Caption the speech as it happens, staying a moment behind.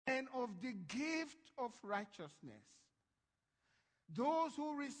of the gift of righteousness. Those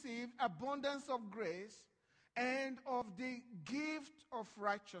who receive abundance of grace and of the gift of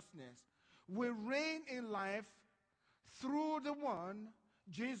righteousness will reign in life through the one,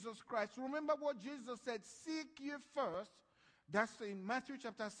 Jesus Christ. Remember what Jesus said, seek ye first. That's in Matthew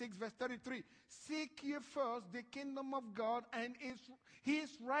chapter 6, verse 33. Seek ye first the kingdom of God and his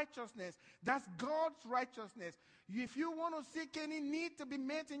righteousness. That's God's righteousness. If you want to seek any need to be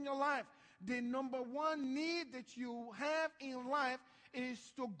met in your life, the number one need that you have in life is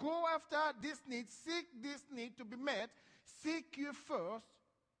to go after this need, seek this need to be met. Seek ye first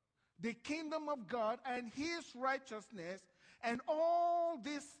the kingdom of God and his righteousness, and all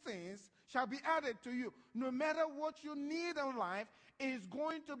these things shall be added to you. No matter what you need in life is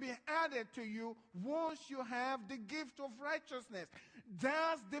going to be added to you once you have the gift of righteousness.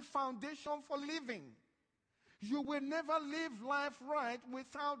 That's the foundation for living. You will never live life right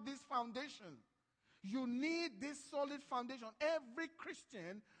without this foundation. You need this solid foundation. Every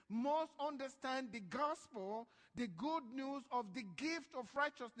Christian must understand the gospel, the good news of the gift of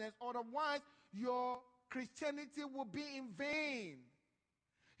righteousness. Otherwise, your Christianity will be in vain.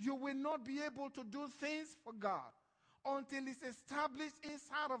 You will not be able to do things for God until it's established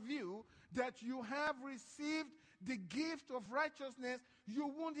inside of you that you have received the gift of righteousness.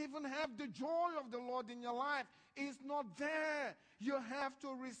 You won't even have the joy of the Lord in your life. It's not there. You have to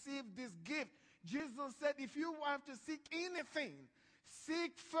receive this gift. Jesus said, if you have to seek anything,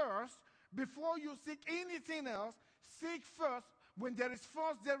 seek first. Before you seek anything else, seek first. When there is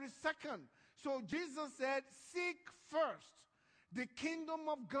first, there is second. So Jesus said, seek first the kingdom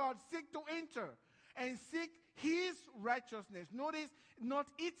of God. Seek to enter and seek his righteousness. Notice, not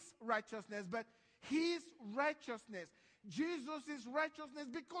its righteousness, but his righteousness. Jesus' righteousness,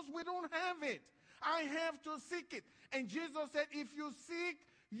 because we don't have it. I have to seek it. And Jesus said, if you seek,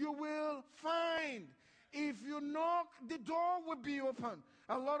 you will find. If you knock, the door will be open.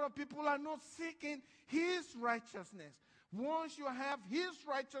 A lot of people are not seeking his righteousness. Once you have his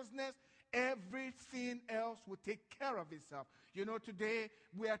righteousness, everything else will take care of itself. You know, today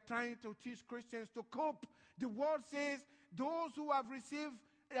we are trying to teach Christians to cope. The word says those who have received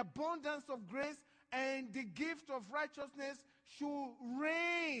abundance of grace and the gift of righteousness should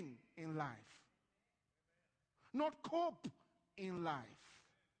reign in life. Not cope in life.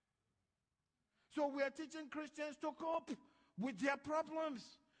 So we are teaching Christians to cope with their problems.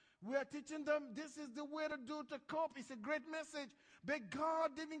 We are teaching them this is the way to do to cope. It's a great message. But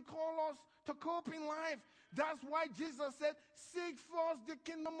God didn't call us to cope in life. That's why Jesus said, seek first the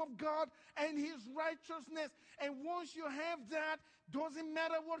kingdom of God and his righteousness. And once you have that, doesn't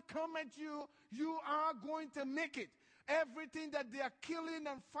matter what come at you, you are going to make it. Everything that they are killing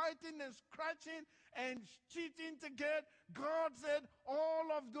and fighting and scratching and cheating to get, God said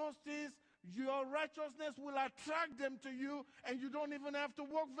all of those things, your righteousness will attract them to you, and you don't even have to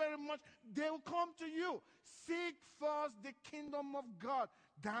work very much. They will come to you. Seek first the kingdom of God.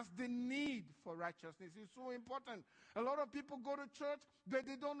 That's the need for righteousness. It's so important. A lot of people go to church, but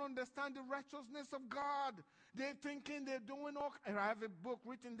they don't understand the righteousness of God. They're thinking they're doing all. And I have a book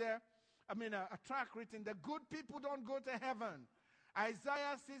written there, a tract written there. Good people don't go to heaven.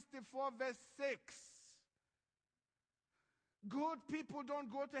 Isaiah 64 verse 6. Good people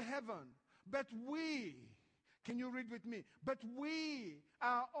don't go to heaven. But we, can you read with me? But we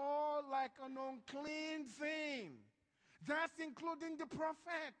are all like an unclean thing. That's including the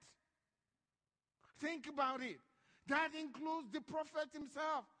prophet. Think about it. That includes the prophet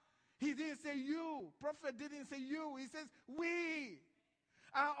himself. He didn't say you. Prophet didn't say you. He says we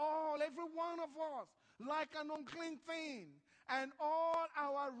are all, every one of us, like an unclean thing. And all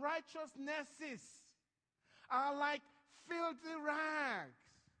our righteousnesses are like filthy rags.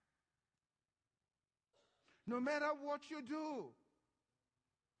 No matter what you do,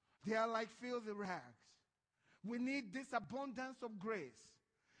 they are like filthy rags. We need this abundance of grace.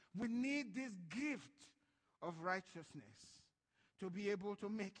 We need this gift of righteousness to be able to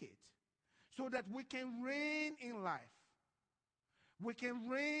make it, so that we can reign in life. We can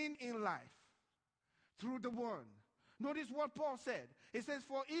reign in life through the one. Notice what Paul said. He says,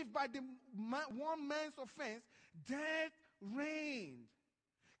 for if by the one man's offense, death reigned.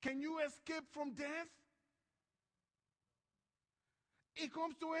 Can you escape from death? It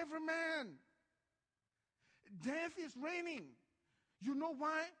comes to every man. Death is reigning. You know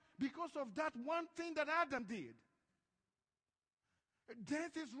why? Because of that one thing that Adam did.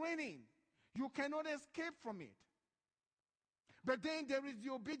 Death is reigning. You cannot escape from it. But then there is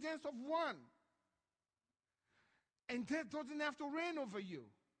the obedience of one. And death doesn't have to reign over you.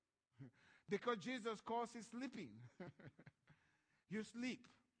 Because Jesus calls it sleeping. You sleep.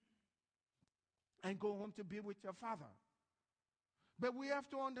 and go home to be with your father. But we have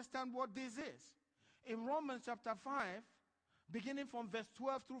to understand what this is. In Romans chapter 5, beginning from verse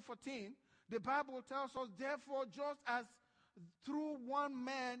 12 through 14, the Bible tells us, therefore, just as through one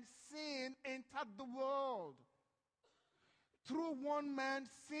man sin entered the world, through one man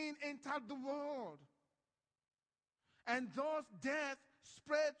sin entered the world, and thus death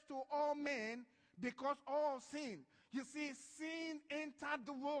spread to all men because all sinned. You see, sin entered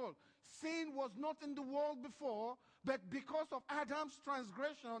the world. Sin was not in the world before, but because of Adam's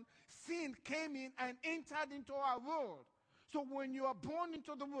transgression, sin came in and entered into our world. So when you are born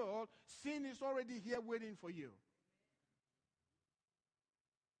into the world, sin is already here waiting for you.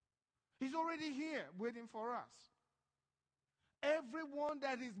 He's already here waiting for us. Everyone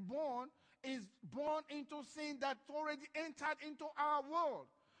that is born into sin that's already entered into our world.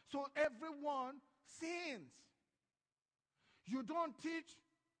 So everyone sins. You don't teach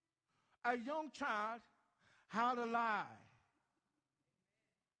a young child how to lie.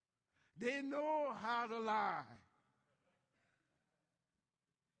 They know how to lie.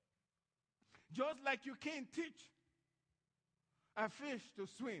 Just like you can't teach a fish to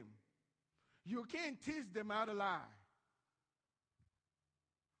swim, you can't teach them how to lie.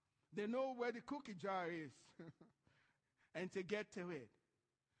 They know where the cookie jar is and to get to it.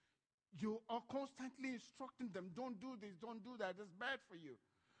 You are constantly instructing them, don't do this, don't do that, it's bad for you.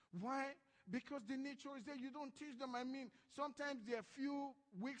 Why? Because the nature is there. You don't teach them. I mean, sometimes they're a few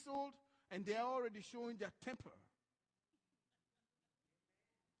weeks old and they're already showing their temper.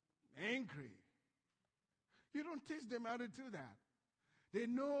 Angry. You don't teach them how to do that. They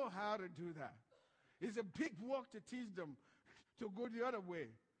know how to do that. It's a big work to teach them to go the other way.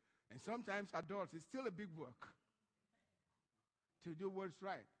 And sometimes adults, it's still a big work to do what's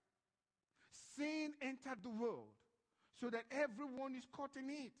right. Sin entered the world so that everyone is caught in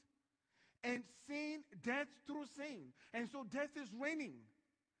it. And sin, death through sin. And so death is reigning.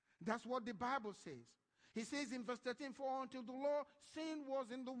 That's what the Bible says. He says in verse 13, for until the law, sin was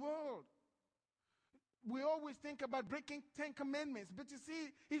in the world. We always think about breaking 10 commandments. But you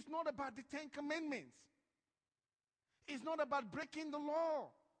see, it's not about the 10 commandments. It's not about breaking the law.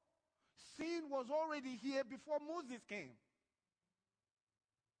 Sin was already here before Moses came.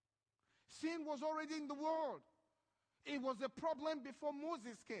 Sin was already in the world. It was a problem before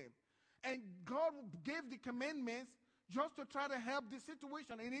Moses came. And God gave the commandments just to try to help the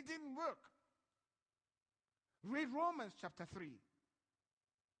situation, and it didn't work. Read Romans chapter 3.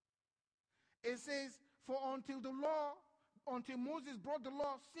 It says, for until Moses brought the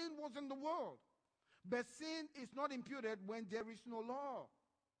law, sin was in the world. But sin is not imputed when there is no law.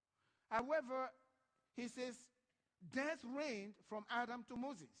 However, he says, death reigned from Adam to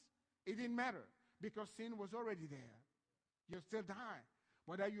Moses. It didn't matter because sin was already there. You'll still die.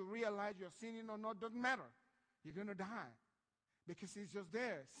 Whether you realize you're sinning or not doesn't matter. You're going to die because it's just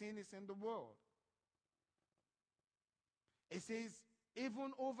there. Sin is in the world. It says,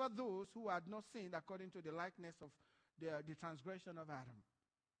 even over those who had not sinned according to the likeness of the transgression of Adam,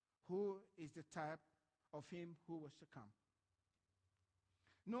 who is the type of him who was to come.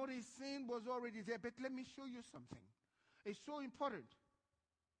 Notice sin was already there, but let me show you something. It's so important.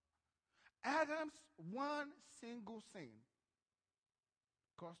 Adam's one single sin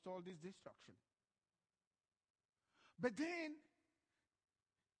caused all this destruction. But then,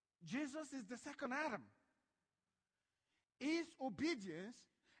 Jesus is the second Adam. His obedience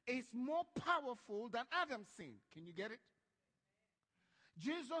is more powerful than Adam's sin. Can you get it?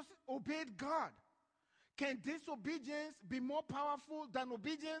 Jesus obeyed God. Can disobedience be more powerful than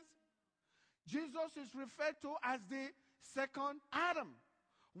obedience? Jesus is referred to as the second Adam.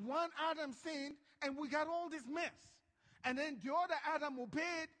 One Adam sinned and we got all this mess. And then the other Adam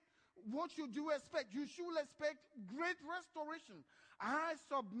obeyed. What should you expect? You should expect great restoration. I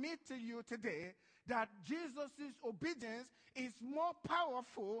submit to you today that Jesus' obedience is more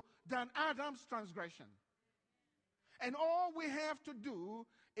powerful than Adam's transgression. And all we have to do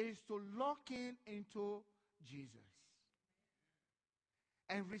is to lock in into Jesus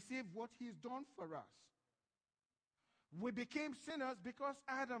and receive what he's done for us. We became sinners because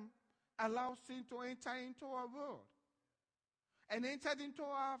Adam allowed sin to enter into our world and entered into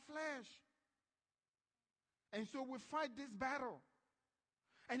our flesh. And so we fight this battle.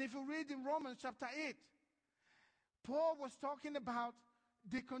 And if you read in Romans chapter 8, Paul was talking about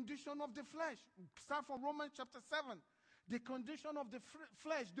the condition of the flesh. Start from Romans chapter 7. The condition of the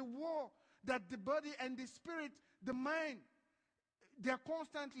flesh, the war that the body and the spirit, the mind, they're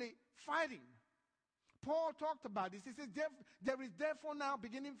constantly fighting. Paul talked about this. He says, there is therefore now,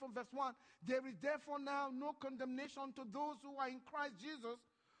 beginning from verse 1, there is therefore now no condemnation to those who are in Christ Jesus,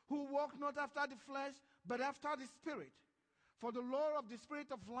 who walk not after the flesh, but after the Spirit. For the law of the Spirit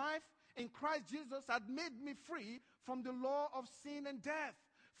of life in Christ Jesus had made me free from the law of sin and death.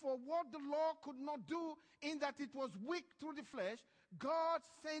 For what the law could not do, in that it was weak through the flesh, God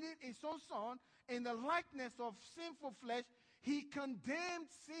sending his own Son in the likeness of sinful flesh, he condemned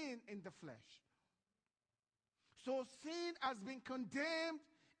sin in the flesh. So sin has been condemned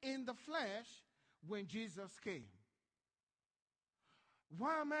in the flesh when Jesus came.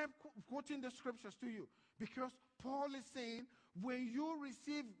 Why am I quoting the scriptures to you? Because Paul is saying, when you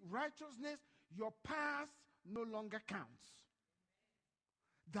receive righteousness, your past no longer counts.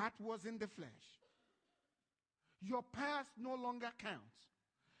 That was in the flesh. Your past no longer counts.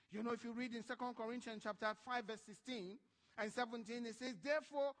 You know, if you read in 2 Corinthians chapter 5, verse 16 and 17, it says,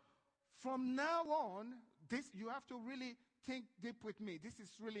 therefore, from now on, this, you have to really think deep with me. This is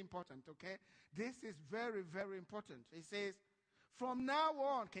really important, okay? This is very, very important. It says, from now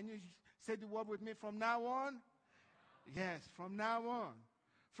on, can you say the word with me? From now on? Yes, from now on.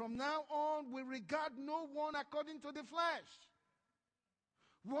 From now on, we regard no one according to the flesh.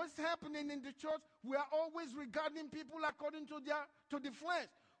 What's happening in the church? We are always regarding people according to the flesh.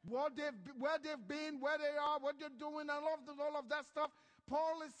 Where they've been, where they are, what they're doing, and all of that stuff.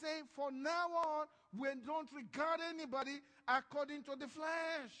 Paul is saying, from now on, we don't regard anybody according to the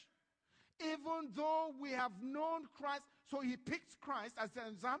flesh. Even though we have known Christ, so he picks Christ as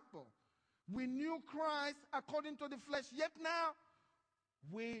an example. We knew Christ according to the flesh, yet now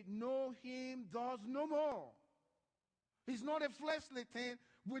we know him thus no more. It's not a fleshly thing.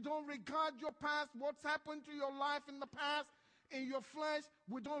 We don't regard your past, what's happened to your life in the past, in your flesh.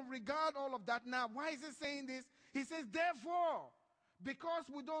 We don't regard all of that now. Why is he saying this? He says, therefore, because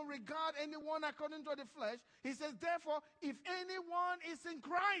we don't regard anyone according to the flesh, he says, therefore, if anyone is in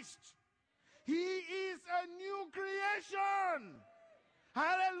Christ, he is a new creation.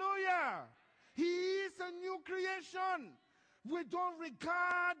 Hallelujah. He is a new creation. We don't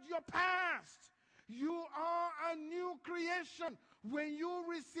regard your past. You are a new creation. When you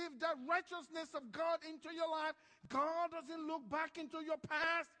receive the righteousness of God into your life, God doesn't look back into your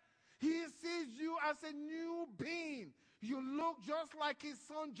past. He sees you as a new being. You look just like his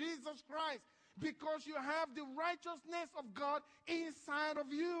son, Jesus Christ, because you have the righteousness of God inside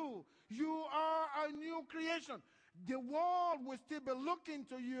of you. You are a new creation. The world will still be looking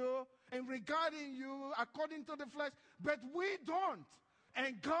to you and regarding you according to the flesh, but we don't.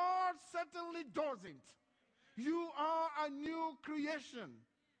 And God certainly doesn't. You are a new creation.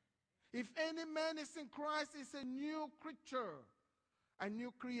 If any man is in Christ, is a new creature, a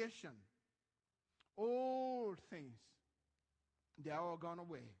new creation. Old things, they are all gone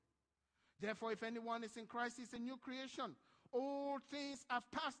away. Therefore, if anyone is in Christ, he is a new creation. Old things have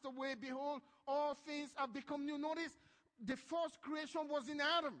passed away. Behold, all things have become new. Notice, the first creation was in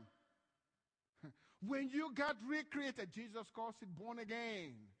Adam. When you got recreated, Jesus calls it born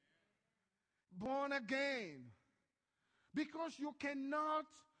again. Born again. Because you cannot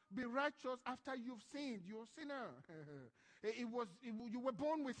be righteous after you've sinned. You're a sinner. You were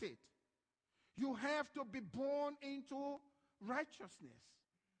born with it. You have to be born into righteousness.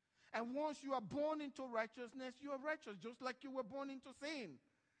 And once you are born into righteousness, you are righteous, just like you were born into sin.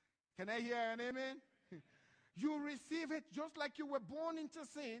 Can I hear an amen? You receive it just like you were born into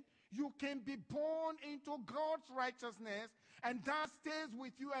sin. You can be born into God's righteousness, and that stays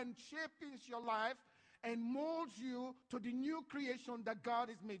with you and shapes your life and molds you to the new creation that God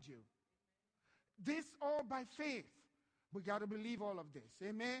has made you. This all by faith. We got to believe all of this.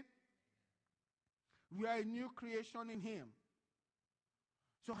 Amen? We are a new creation in him.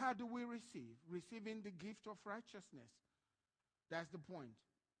 So how do we receive? Receiving the gift of righteousness. That's the point.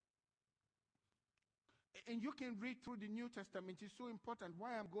 And you can read through the New Testament. It's so important.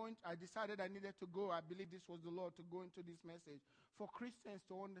 I decided I needed to go. I believe this was the Lord to go into this message for Christians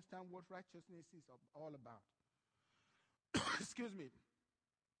to understand what righteousness is all about. Excuse me.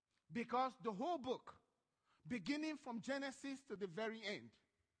 Because the whole book, beginning from Genesis to the very end,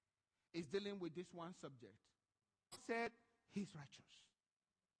 is dealing with this one subject. God said he's righteous.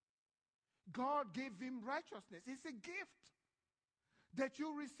 God gave him righteousness. It's a gift that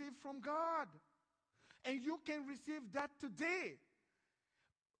you receive from God. And you can receive that today.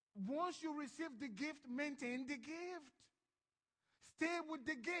 Once you receive the gift, maintain the gift. Stay with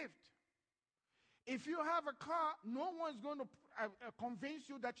the gift. If you have a car, no one's going to convince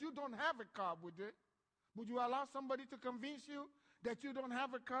you that you don't have a car, would they? Would you allow somebody to convince you that you don't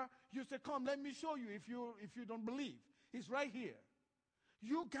have a car? You say, come, let me show you if you don't believe. It's right here.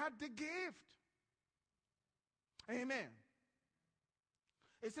 You got the gift. Amen.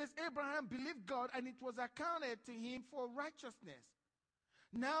 It says, Abraham believed God, and it was accounted to him for righteousness.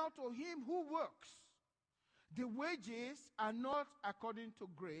 Now to him who works, the wages are not according to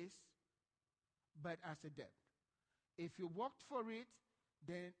grace, but as a debt. If you worked for it,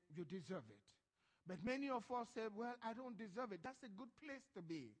 then you deserve it. But many of us say, well, I don't deserve it. That's a good place to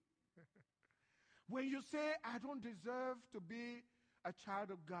be. When you say, I don't deserve to be a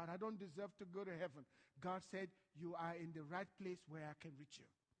child of God, I don't deserve to go to heaven, God said, you are in the right place where I can reach you.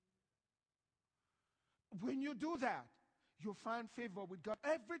 When you do that, you find favor with God.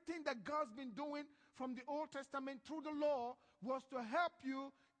 Everything that God's been doing from the Old Testament through the law was to help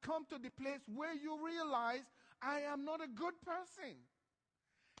you come to the place where you realize, I am not a good person.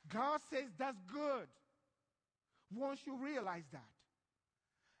 God says that's good once you realize that.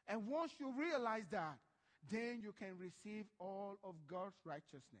 And once you realize that, then you can receive all of God's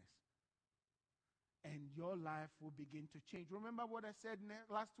righteousness. And your life will begin to change. Remember what I said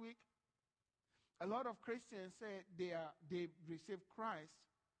last week? A lot of Christians say they receive Christ.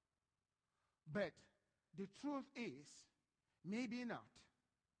 But the truth is, maybe not.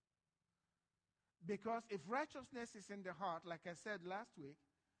 Because if righteousness is in the heart, like I said last week,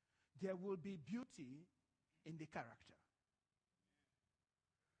 there will be beauty in the character.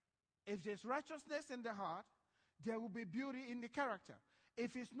 If there's righteousness in the heart, there will be beauty in the character.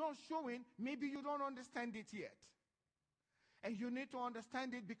 If it's not showing, maybe you don't understand it yet. And you need to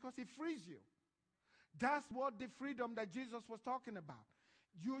understand it because it frees you. That's what the freedom that Jesus was talking about.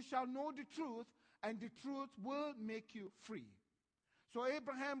 You shall know the truth, and the truth will make you free. So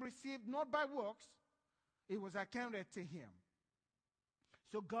Abraham received not by works, it was accounted to him.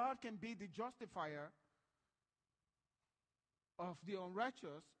 So God can be the justifier of the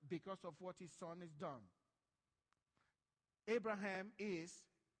unrighteous because of what his son has done. Abraham is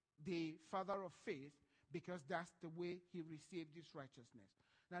the father of faith because that's the way he received this righteousness.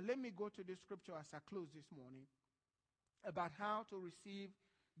 Now let me go to the scripture as I close this morning about how to receive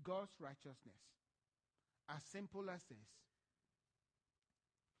God's righteousness. As simple as this.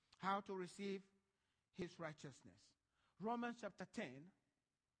 How to receive his righteousness. Romans chapter 10,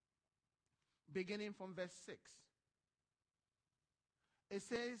 beginning from verse 6. It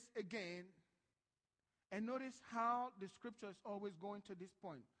says again, and notice how the scripture is always going to this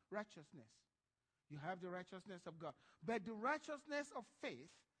point, righteousness. You have the righteousness of God. But the righteousness of faith,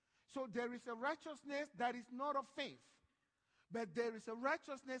 so there is a righteousness that is not of faith, but there is a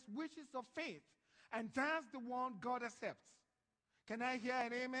righteousness which is of faith, and that's the one God accepts. Can I hear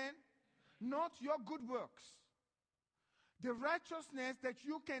an amen? Not your good works. The righteousness that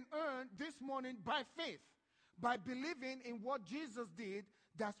you can earn this morning by faith, by believing in what Jesus did,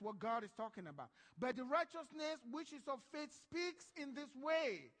 that's what God is talking about. But the righteousness which is of faith speaks in this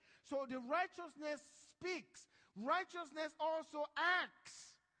way. So the righteousness speaks. Righteousness also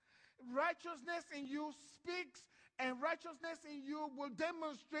acts. Righteousness in you speaks, and righteousness in you will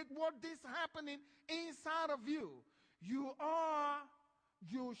demonstrate what is happening inside of you. You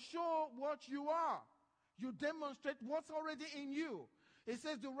show what you are. You demonstrate what's already in you. It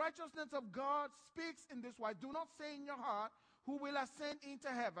says the righteousness of God speaks in this way. Do not say in your heart, who will ascend into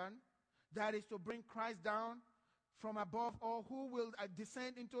heaven, that is to bring Christ down from above, or who will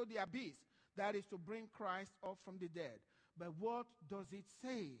descend into the abyss, that is to bring Christ up from the dead. But what does it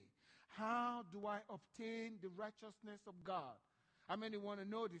say? How do I obtain the righteousness of God? How many want to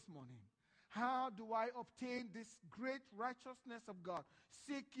know this morning? How do I obtain this great righteousness of God?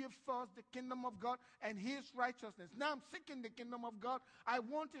 Seek ye first the kingdom of God and his righteousness. Now I'm seeking the kingdom of God. I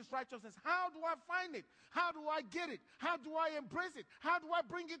want his righteousness. How do I find it? How do I get it? How do I embrace it? How do I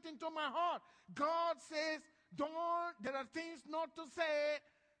bring it into my heart? God says, there are things not to say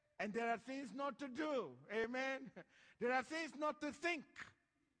and there are things not to do. Amen. There are things not to think.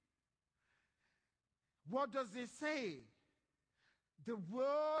 What does it say? The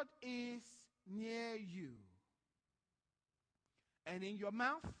word is near you, and in your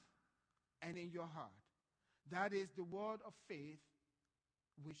mouth and in your heart. That is the word of faith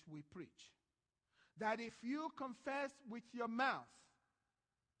which we preach. That if you confess with your mouth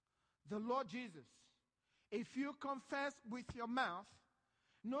the Lord Jesus, if you confess with your mouth,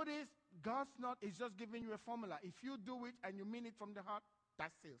 notice God's not is just giving you a formula. If you do it and you mean it from the heart,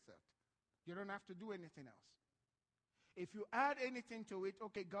 that seals it. You don't have to do anything else. If you add anything to it,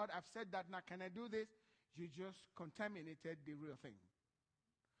 okay, God, I've said that, now can I do this? You just contaminated the real thing.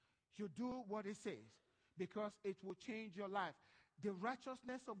 You do what it says because it will change your life. The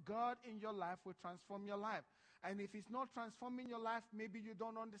righteousness of God in your life will transform your life. And if it's not transforming your life, maybe you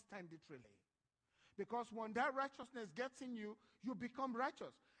don't understand it really. Because when that righteousness gets in you, you become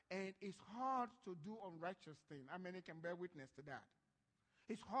righteous. And it's hard to do unrighteous things. How many can bear witness to that?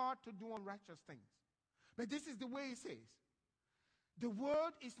 It's hard to do unrighteous things. But this is the way it says. The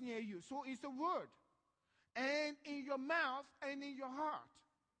word is near you. So it's a word. And in your mouth and in your heart.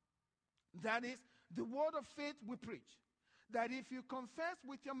 That is the word of faith we preach. That if you confess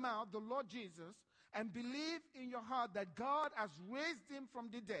with your mouth the Lord Jesus and believe in your heart that God has raised him from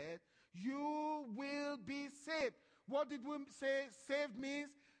the dead, you will be saved. What did we say? Saved means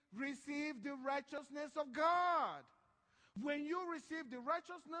receive the righteousness of God. When you receive the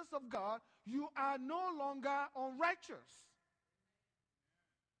righteousness of God, you are no longer unrighteous.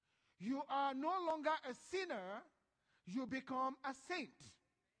 You are no longer a sinner. You become a saint,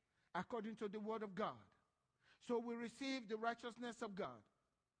 according to the word of God. So we receive the righteousness of God.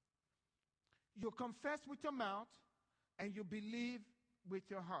 You confess with your mouth and you believe with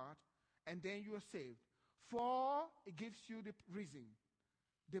your heart, and then you are saved. For it gives you the reason,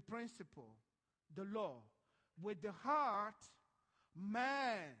 the principle, the law. With the heart,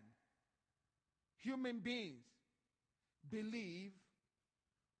 man, human beings, believe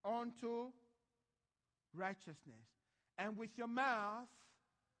unto righteousness. And with your mouth,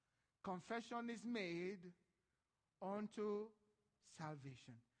 confession is made unto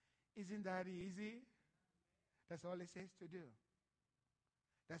salvation. Isn't that easy? That's all it says to do.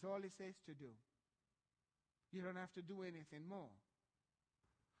 That's all it says to do. You don't have to do anything more.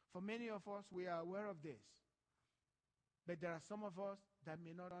 For many of us, we are aware of this. But there are some of us that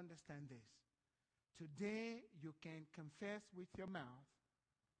may not understand this. Today, you can confess with your mouth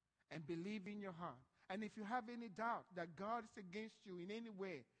and believe in your heart. And if you have any doubt that God is against you in any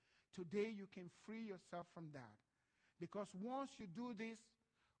way, today you can free yourself from that. Because once you do this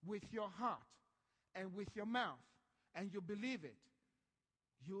with your heart and with your mouth and you believe it,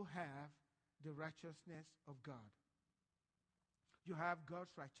 you have the righteousness of God. You have God's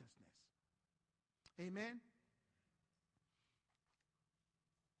righteousness. Amen?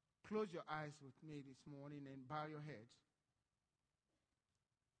 Close your eyes with me this morning and bow your heads.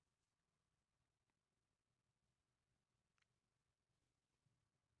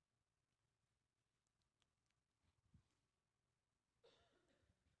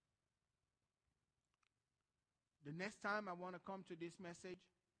 The next time I want to come to this message,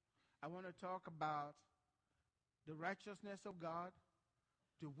 I want to talk about the righteousness of God,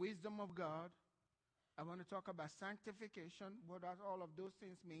 the wisdom of God. I want to talk about sanctification, what does all of those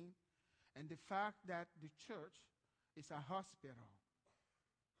things mean, and the fact that the church is a hospital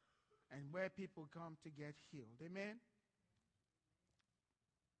and where people come to get healed. Amen?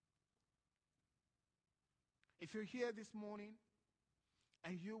 If you're here this morning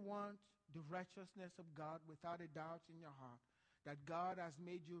and you want the righteousness of God without a doubt in your heart, that God has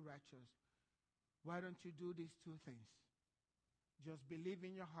made you righteous, why don't you do these two things? Just believe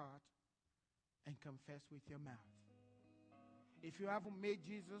in your heart and confess with your mouth. If you haven't made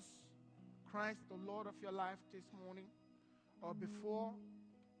Jesus Christ the Lord of your life this morning, or before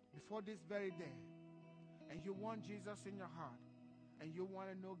this very day, and you want Jesus in your heart, and you want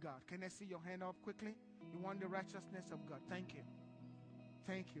to know God, can I see your hand up quickly? You want the righteousness of God. Thank you.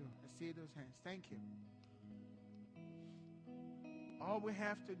 Thank you. I see those hands. Thank you. All we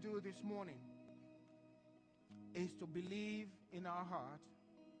have to do this morning is to believe in our heart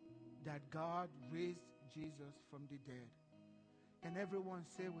that God raised Jesus from the dead. And everyone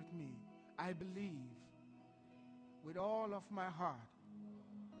say with me, I believe with all of my heart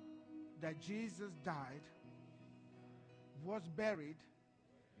that Jesus died, was buried,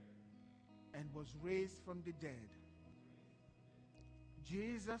 and was raised from the dead.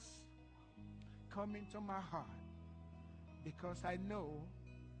 Jesus, come into my heart because I know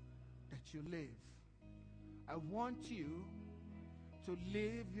that you live. I want you to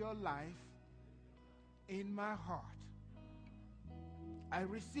live your life in my heart. I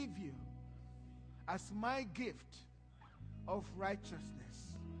receive you as my gift of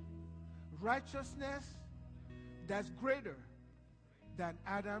righteousness. Righteousness that's greater than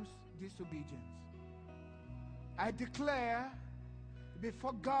Adam's disobedience. I declare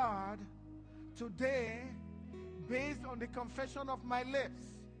before God today, based on the confession of my lips,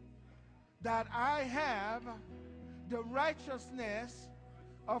 that I have the righteousness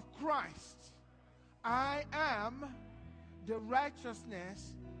of Christ. I am the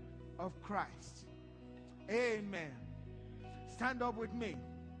righteousness of Christ. Amen. Stand up with me.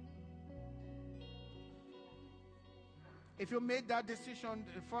 If you made that decision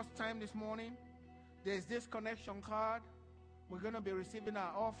the first time this morning, there's this connection card. We're going to be receiving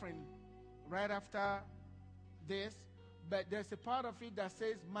our offering right after this. But there's a part of it that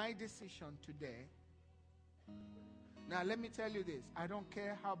says, my decision today. Now, let me tell you this. I don't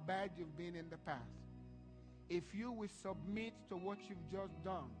care how bad you've been in the past. If you will submit to what you've just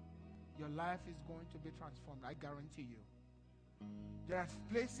done, your life is going to be transformed. I guarantee you. There are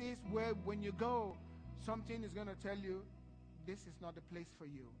places where when you go, something is going to tell you, this is not the place for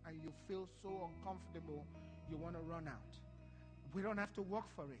you. And you feel so uncomfortable, you want to run out. We don't have to work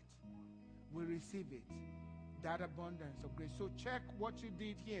for it. We receive it. That abundance of grace. So check what you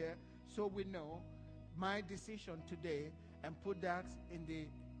did here so we know my decision today and put that in the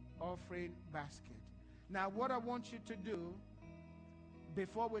offering basket. Now, what I want you to do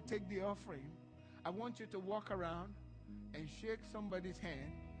before we take the offering, I want you to walk around and shake somebody's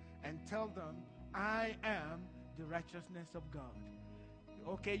hand and tell them, I am the righteousness of God.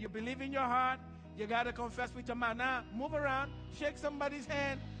 Okay, you believe in your heart, you got to confess with your mouth. Now, move around, shake somebody's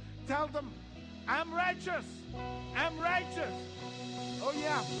hand, tell them, I'm righteous. I'm righteous. Oh,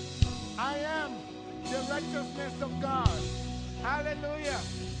 yeah, I am the righteousness of God. Hallelujah.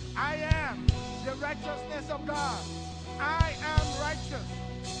 I am the righteousness of God. I am righteous.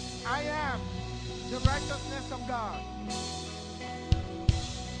 I am the righteousness of God.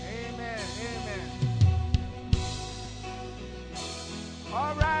 Amen. Amen.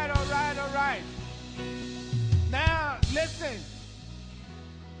 All right, all right, all right. Now, listen.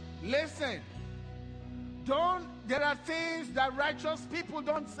 Listen. There are things that righteous people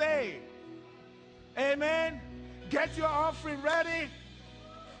don't say. Amen. Get your offering ready.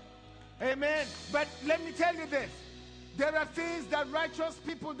 Amen. But let me tell you this. There are things that righteous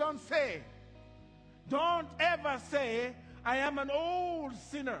people don't say. Don't ever say, I am an old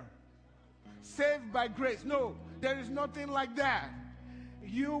sinner saved by grace. No, there is nothing like that.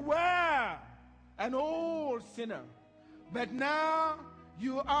 You were an old sinner, but now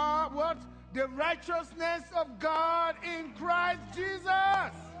you are what? The righteousness of God in Christ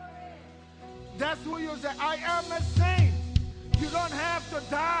Jesus. That's who you say, I am a saint. You don't have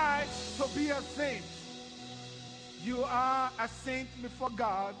to die to be a saint. You are a saint before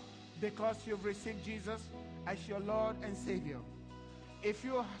God because you've received Jesus as your Lord and Savior. If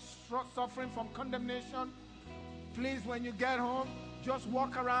you're suffering from condemnation, please, when you get home, just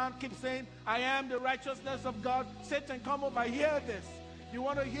walk around, keep saying, I am the righteousness of God. Satan, come over, hear this. You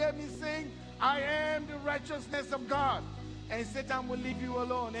want to hear me sing, I am the righteousness of God. And Satan will leave you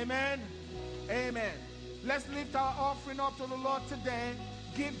alone. Amen? Amen. Let's lift our offering up to the Lord today.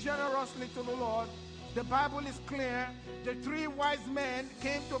 Give generously to the Lord. The Bible is clear. The 3 wise men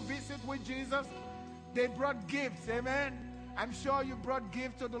came to visit with Jesus. They brought gifts. Amen? I'm sure you brought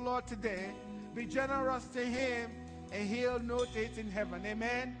gifts to the Lord today. Be generous to Him, and He'll note it in heaven.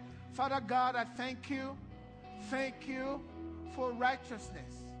 Amen? Father God, I thank you. Thank you for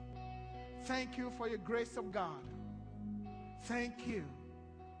righteousness. Thank you for your grace of God. Thank you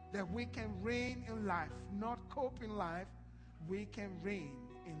that we can reign in life, not cope in life. We can reign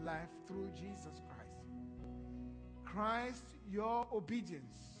in life through Jesus Christ. Christ, your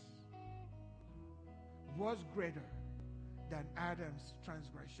obedience was greater than Adam's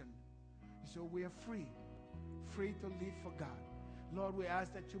transgression. So we are free to live for God. Lord, we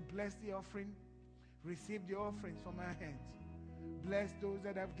ask that you bless the offering. Receive the offerings from our hands. Bless those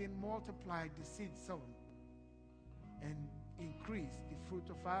that have gained multiplied the seed sown, and increase the fruit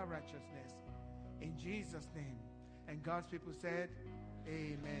of our righteousness. In Jesus' name. And God's people said,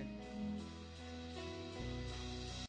 amen.